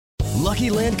Lucky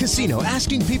Land Casino,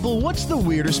 asking people, what's the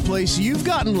weirdest place you've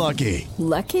gotten lucky?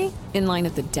 Lucky? In line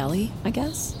at the deli, I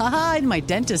guess? Aha, in my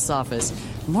dentist's office.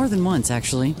 More than once,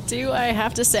 actually. Do I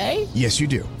have to say? Yes, you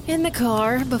do. In the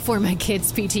car before my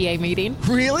kids' PTA meeting.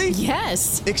 Really?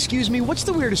 Yes. Excuse me, what's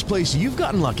the weirdest place you've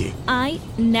gotten lucky? I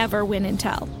never win and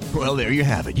tell. Well, there you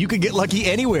have it. You can get lucky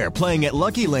anywhere, playing at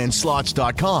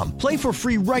LuckyLandSlots.com. Play for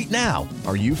free right now.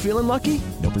 Are you feeling lucky?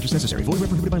 No purchase necessary. Void where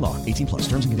prohibited by law. 18+.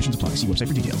 Terms and conditions apply. See website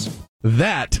for details.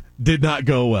 That did not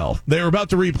go well. They were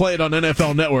about to replay it on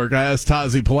NFL Network. I asked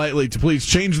Tazi politely to please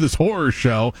change this horror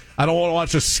show. I don't want to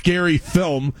watch a scary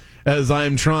film as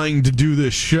I'm trying to do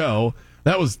this show.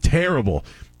 That was terrible.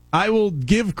 I will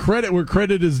give credit where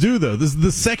credit is due, though. This is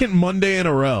the second Monday in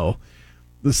a row.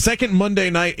 The second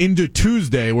Monday night into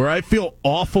Tuesday where I feel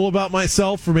awful about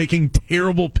myself for making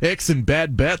terrible picks and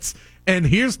bad bets. And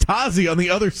here's Tazi on the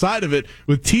other side of it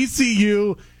with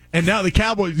TCU and now the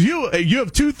Cowboys. You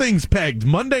have two things pegged: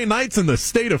 Monday nights in the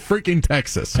state of freaking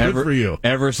Texas. Good for you.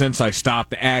 Ever since I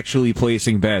stopped actually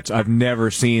placing bets, I've never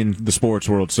seen the sports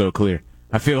world so clear.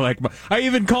 I feel like I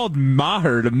even called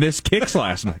Maher to miss kicks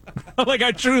last night. Like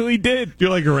I truly did. You're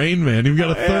like Rain Man. You've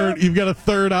got a third. You've got a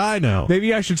third eye now.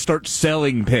 Maybe I should start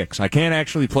selling picks. I can't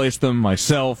actually place them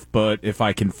myself, but if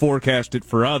I can forecast it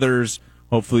for others,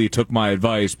 hopefully you took my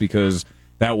advice, because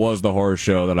that was the horror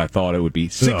show that I thought it would be.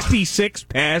 66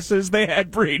 passes they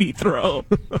had Brady throw.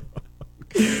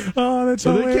 Oh, that's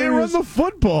so hilarious. They can't run the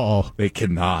football. They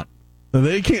cannot.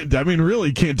 They can't. I mean,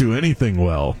 really can't do anything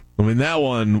well. I mean, that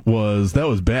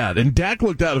was bad. And Dak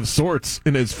looked out of sorts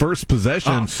in his first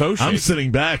possession. Oh, so shaky. I'm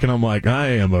sitting back and I'm like, I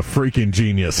am a freaking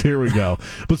genius. Here we go.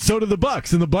 But so do the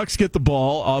Bucs, and the Bucs get the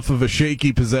ball off of a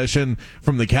shaky possession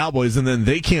from the Cowboys, and then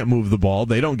they can't move the ball.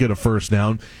 They don't get a first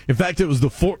down. In fact, it was the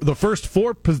first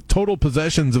four total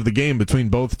possessions of the game between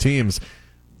both teams.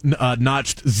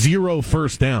 Notched 0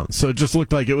 first downs, so it just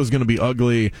looked like it was going to be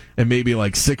ugly, and maybe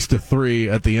like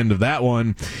 6-3 at the end of that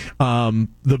one.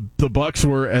 The Bucs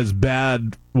were as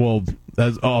bad, well,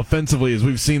 as offensively as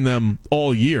we've seen them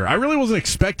all year. I really wasn't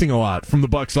expecting a lot from the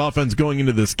Bucs offense going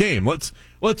into this game.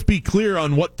 Let's be clear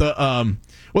on what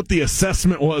the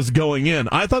assessment was going in.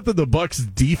 I thought that the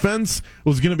Bucs defense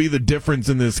was going to be the difference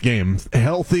in this game.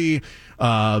 Healthy,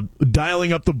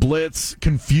 dialing up the blitz,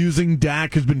 confusing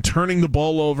Dak, who's been turning the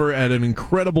ball over at an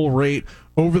incredible rate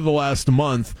over the last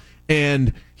month,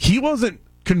 and he wasn't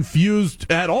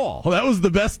confused at all. That was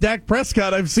the best Dak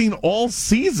Prescott I've seen all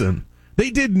season. They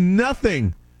did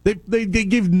nothing. They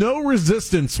gave no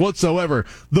resistance whatsoever.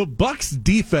 The Bucs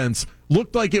defense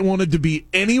looked like it wanted to be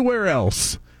anywhere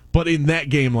else but in that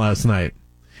game last night.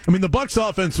 I mean, the Bucs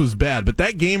offense was bad, but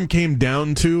that game came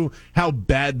down to how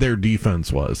bad their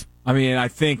defense was. I mean, I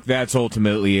think that's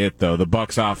ultimately it, though. The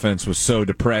Bucs offense was so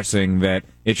depressing that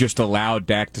it just allowed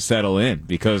Dak to settle in,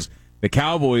 because the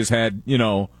Cowboys had,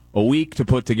 a week to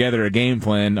put together a game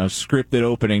plan, a scripted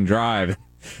opening drive.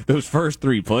 Those first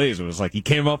 3 plays, it was like, he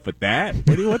came up with that?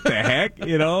 What the heck?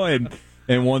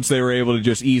 And once they were able to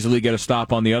just easily get a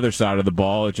stop on the other side of the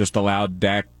ball, it just allowed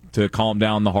Dak to calm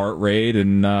down the heart rate,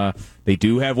 and they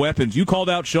do have weapons. You called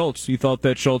out Schultz. You thought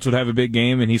that Schultz would have a big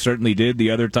game, and he certainly did. The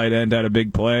other tight end had a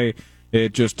big play.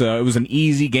 It just it was an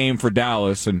easy game for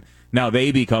Dallas, and now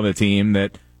they become a team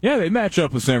that, they match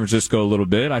up with San Francisco a little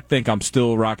bit. I think I'm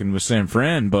still rocking with San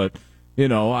Fran, but,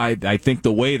 I think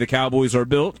the way the Cowboys are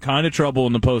built, kind of trouble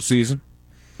in the postseason.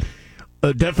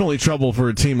 Definitely trouble for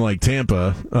a team like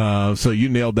Tampa. So you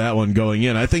nailed that one going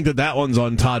in. I think that one's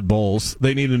on Todd Bowles.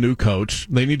 They need a new coach.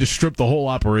 They need to strip the whole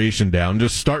operation down.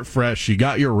 Just start fresh. You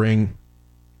got your ring.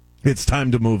 It's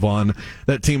time to move on.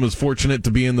 That team was fortunate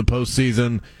to be in the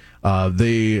postseason.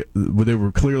 They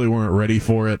clearly weren't ready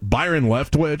for it. Byron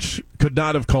Leftwich could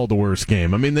not have called a worse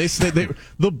game. I mean, the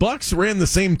Bucs ran the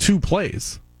same 2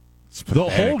 plays the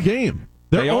whole game.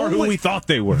 They are who we thought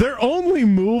they were. Their only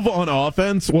move on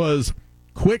offense was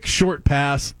quick short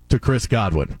pass to Chris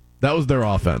Godwin. That was their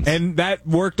offense. And that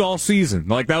worked all season.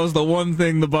 Like, that was the one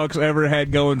thing the Bucs ever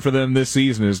had going for them this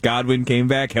season, is Godwin came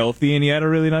back healthy and he had a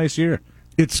really nice year.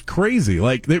 It's crazy.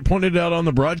 Like, they pointed out on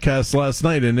the broadcast last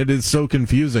night, and it is so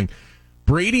confusing.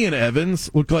 Brady and Evans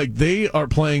look like they are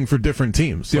playing for different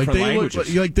teams. Different they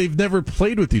languages. look like they've never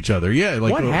played with each other. Yeah.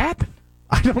 Like, what happened?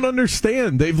 I don't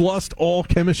understand. They've lost all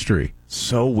chemistry.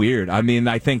 So weird. I mean,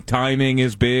 I think timing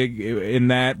is big in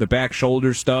that. The back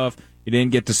shoulder stuff, you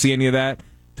didn't get to see any of that.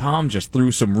 Tom just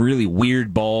threw some really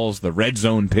weird balls. The red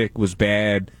zone pick was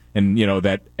bad. And,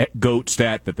 that GOAT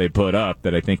stat that they put up,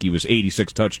 that I think he was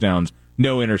 86 touchdowns,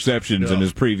 no interceptions in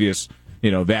his previous,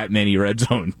 that many red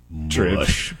zone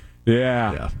trips.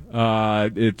 Yeah.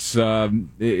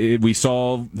 We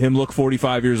saw him look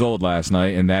 45 years old last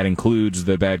night, and that includes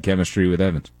the bad chemistry with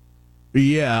Evans.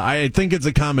 Yeah, I think it's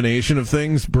a combination of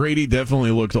things. Brady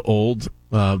definitely looked old.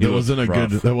 That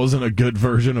wasn't a good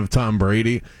version of Tom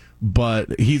Brady,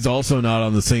 but he's also not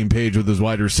on the same page with his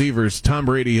wide receivers. Tom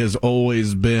Brady has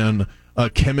always been a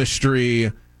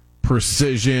chemistry,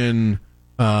 precision,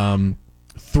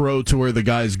 throw to where the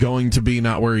guy's going to be,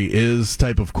 not where he is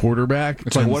type of quarterback.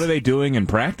 It's like, what are they doing in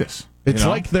practice? It's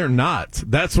like they're not.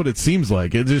 That's what it seems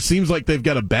like. It just seems like they've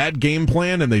got a bad game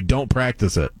plan and they don't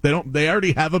practice it. They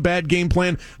already have a bad game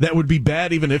plan that would be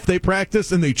bad even if they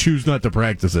practice, and they choose not to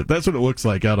practice it. That's what it looks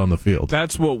like out on the field.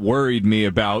 That's what worried me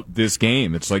about this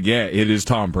game. It's like, yeah, it is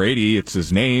Tom Brady. It's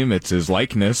his name. It's his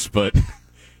likeness. But,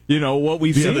 what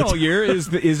we've seen all year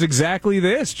is exactly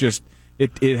this. Just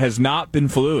it has not been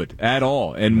fluid at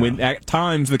all. And when at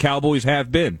times the Cowboys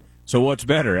have been. So what's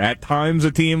better? At times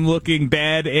a team looking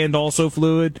bad and also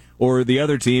fluid, or the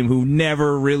other team who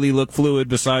never really looked fluid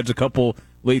besides a couple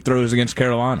late throws against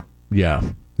Carolina? Yeah.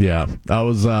 I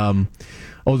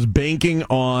was banking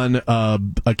on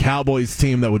a Cowboys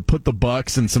team that would put the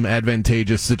Bucs in some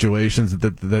advantageous situations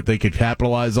that they could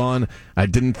capitalize on. I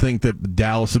didn't think that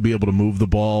Dallas would be able to move the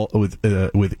ball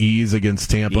with ease against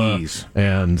Tampa,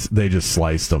 and they just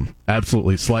sliced them.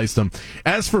 Absolutely sliced them.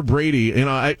 As for Brady,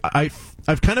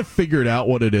 I've kind of figured out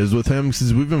what it is with him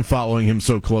because we've been following him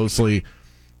so closely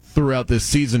throughout this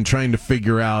season, trying to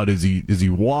figure out, is he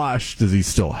washed? Does he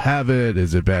still have it?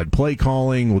 Is it bad play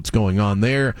calling? What's going on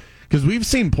there? Because we've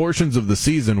seen portions of the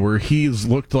season where he's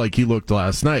looked like he looked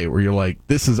last night, where you're like,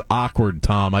 this is awkward,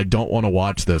 Tom. I don't want to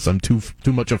watch this. I'm too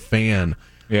much a fan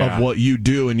of what you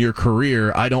do in your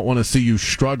career. I don't want to see you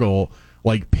struggle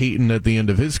like Peyton at the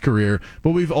end of his career. But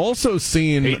we've also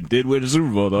seen... Peyton did win a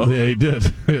Super Bowl, though. Yeah, he did.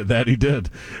 That he did.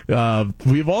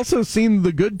 We've also seen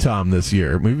the good Tom this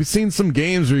year. We've seen some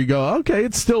games where you go, okay,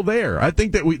 it's still there. I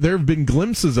think that there have been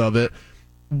glimpses of it.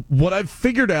 What I've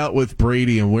figured out with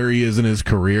Brady and where he is in his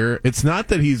career, it's not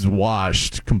that he's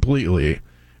washed completely.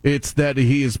 It's that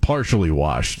he is partially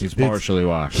washed. He's partially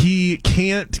washed. He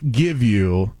can't give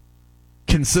you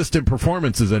consistent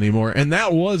performances anymore. And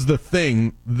that was the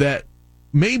thing that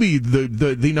maybe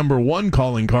the number one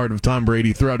calling card of Tom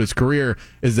Brady throughout his career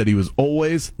is that he was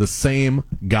always the same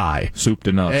guy. Soup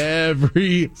to nuts.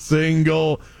 Every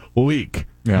single week.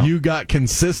 Yeah. You got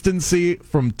consistency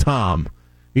from Tom.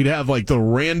 He'd have like the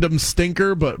random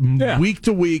stinker, but week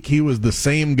to week, he was the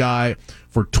same guy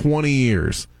for 20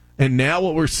 years. And now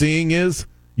what we're seeing is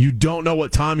you don't know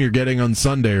what Tom you're getting on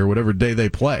Sunday or whatever day they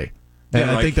play. And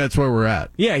I think that's where we're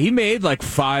at. Yeah, he made like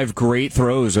 5 great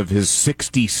throws of his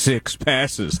 66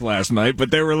 passes last night, but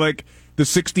there were like the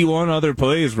 61 other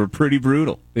plays were pretty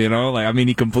brutal.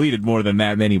 He completed more than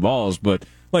that many balls, but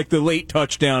like the late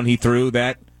touchdown he threw,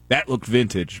 that looked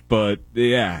vintage. But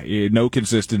yeah, no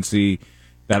consistency.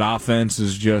 That offense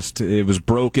it was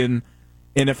broken.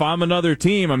 And if I'm another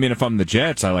team, if I'm the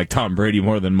Jets, I like Tom Brady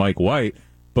more than Mike White.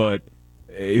 But,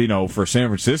 for San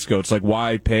Francisco, it's like,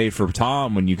 why pay for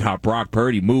Tom when you got Brock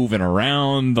Purdy moving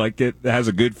around? Like, it has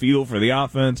a good feel for the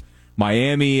offense.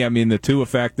 Miami, the Tua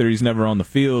factor, he's never on the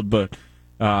field. But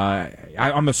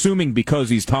I'm assuming because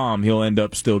he's Tom, he'll end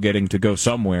up still getting to go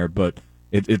somewhere. But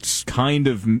it's kind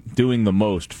of doing the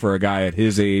most for a guy at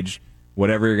his age,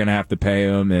 whatever you're going to have to pay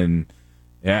him. And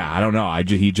yeah, I don't know.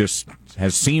 He just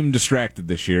has seemed distracted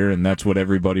this year, and that's what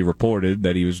everybody reported,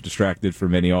 that he was distracted for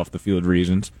many off-the-field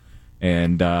reasons,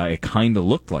 and it kind of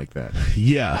looked like that.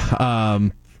 Yeah.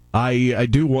 I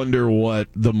do wonder what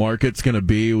the market's going to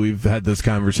be. We've had this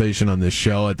conversation on this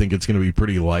show. I think it's going to be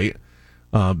pretty light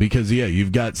because,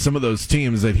 you've got some of those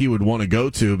teams that he would want to go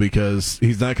to because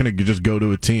he's not going to just go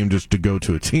to a team just to go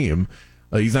to a team.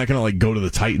 He's not going to, go to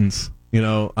the Titans.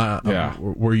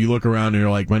 Where you look around and you're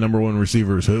like, my number one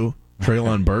receiver is who?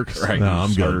 Treylon Burks? Right. No,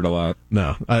 I'm good. A lot.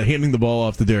 No, handing the ball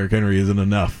off to Derrick Henry isn't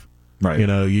enough. Right. You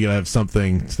gotta have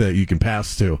something that you can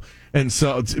pass to. And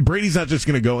so Brady's not just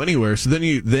going to go anywhere. So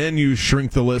then you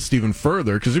shrink the list even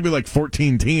further because there'd be like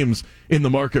 14 teams in the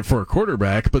market for a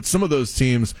quarterback. But some of those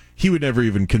teams he would never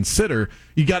even consider.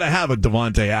 You got to have a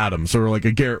Devontae Adams or like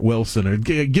a Garrett Wilson or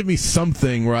give me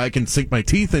something where I can sink my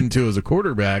teeth into as a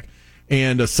quarterback.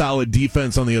 And a solid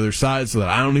defense on the other side so that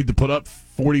I don't need to put up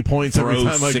 40 points every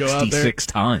time I go out there. 66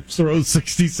 times. Throw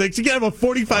 66. You can't have a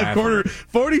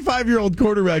 45-year-old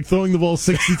quarterback throwing the ball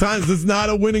 60 times. It's not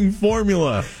a winning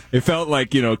formula. It felt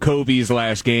like, Kobe's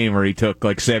last game where he took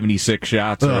like 76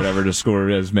 shots or whatever to score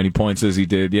as many points as he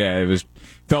did. Yeah,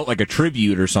 felt like a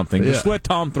tribute or something. Just let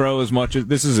Tom throw as much as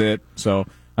this is it. So,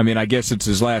 I guess it's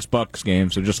his last Bucs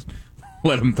game, so just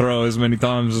let him throw as many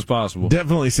times as possible.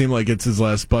 Definitely seemed like it's his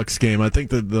last Bucs game. I think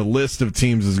that the list of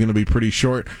teams is going to be pretty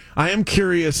short. I am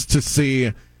curious to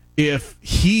see if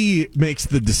he makes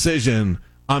the decision,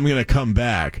 I'm going to come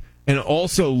back, and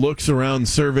also looks around,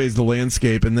 surveys the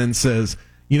landscape, and then says,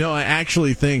 I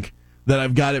actually think that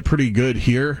I've got it pretty good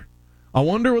here. I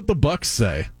wonder what the Bucs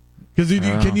say. Because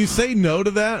can you say no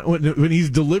to that when he's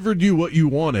delivered you what you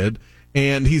wanted?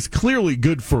 And he's clearly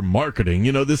good for marketing.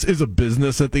 This is a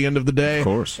business at the end of the day. Of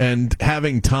course. And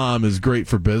having Tom is great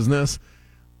for business.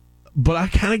 But I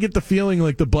kind of get the feeling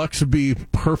like the Bucs would be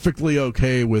perfectly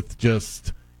okay with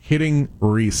just hitting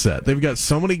reset. They've got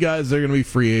so many guys that are going to be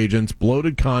free agents,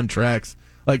 bloated contracts.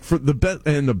 Like for the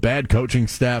bad coaching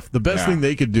staff, the best thing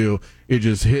they could do is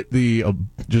just hit the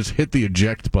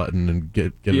eject button and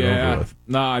get it over with.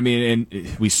 No, I mean,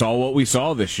 and we saw what we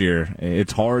saw this year.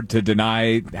 It's hard to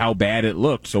deny how bad it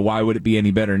looked. So why would it be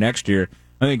any better next year?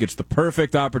 I think it's the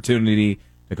perfect opportunity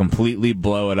to completely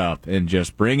blow it up and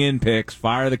just bring in picks,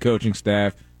 fire the coaching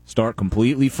staff, start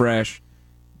completely fresh,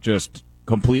 just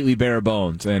completely bare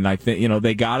bones. And I think,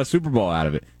 they got a Super Bowl out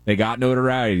of it. They got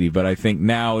notoriety, but I think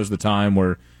now is the time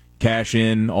where cash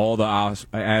in all the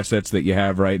assets that you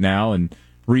have right now and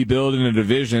rebuild in a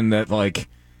division that,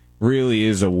 really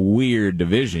is a weird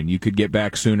division. You could get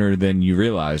back sooner than you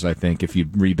realize, I think, if you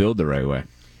rebuild the right way.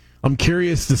 I'm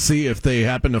curious to see if they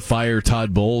happen to fire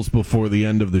Todd Bowles before the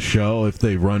end of the show, if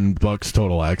they run Bucs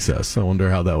Total Access. I wonder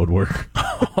how that would work.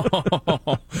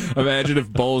 Imagine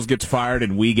if Bowles gets fired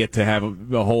and we get to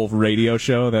have a whole radio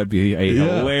show. That'd be a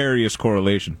hilarious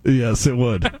correlation. Yes, it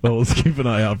would. Well, let's keep an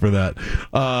eye out for that.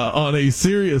 On a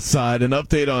serious side, an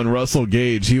update on Russell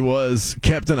Gage. He was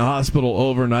kept in a hospital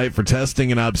overnight for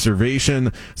testing and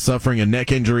observation, suffering a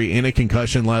neck injury and a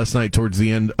concussion last night towards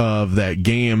the end of that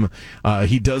game.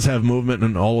 He does have movement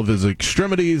in all of his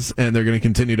extremities, and they're going to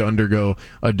continue to undergo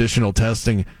additional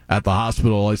testing at the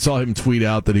hospital. I saw him tweet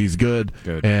out that he's good.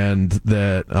 And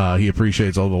that he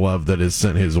appreciates all the love that is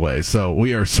sent his way. So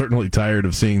we are certainly tired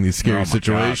of seeing these scary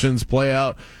situations play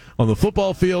out on the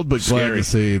football field, but glad to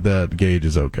see that Gage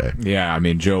is okay. Yeah, I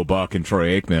mean, Joe Buck and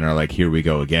Troy Aikman are like, here we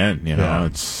go again.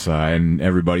 It's and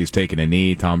everybody's taking a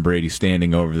knee. Tom Brady's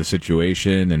standing over the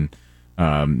situation,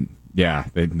 and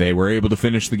they were able to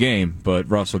finish the game, but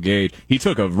Russell Gage, he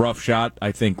took a rough shot,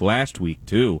 I think, last week,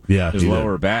 too. Yeah, his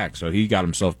lower back, so he got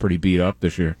himself pretty beat up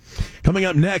this year. Coming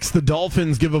up next, the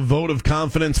Dolphins give a vote of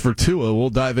confidence for Tua. We'll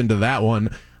dive into that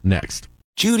one next.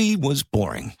 Judy was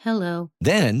boring. Hello.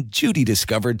 Then Judy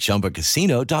discovered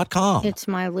ChumbaCasino.com. It's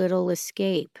my little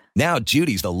escape. Now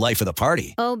Judy's the life of the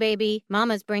party. Oh, baby,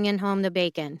 mama's bringing home the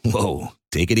bacon. Whoa,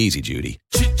 take it easy, Judy.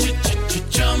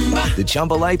 The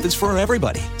Chumba life is for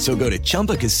everybody. So go to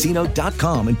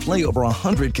ChumbaCasino.com and play over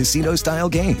 100 casino-style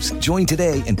games. Join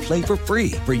today and play for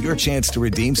free for your chance to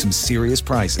redeem some serious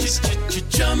prizes.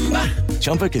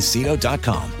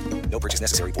 ChumbaCasino.com. No purchase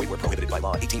necessary. Void where prohibited by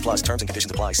law. 18+ terms and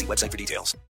conditions apply. See website for details.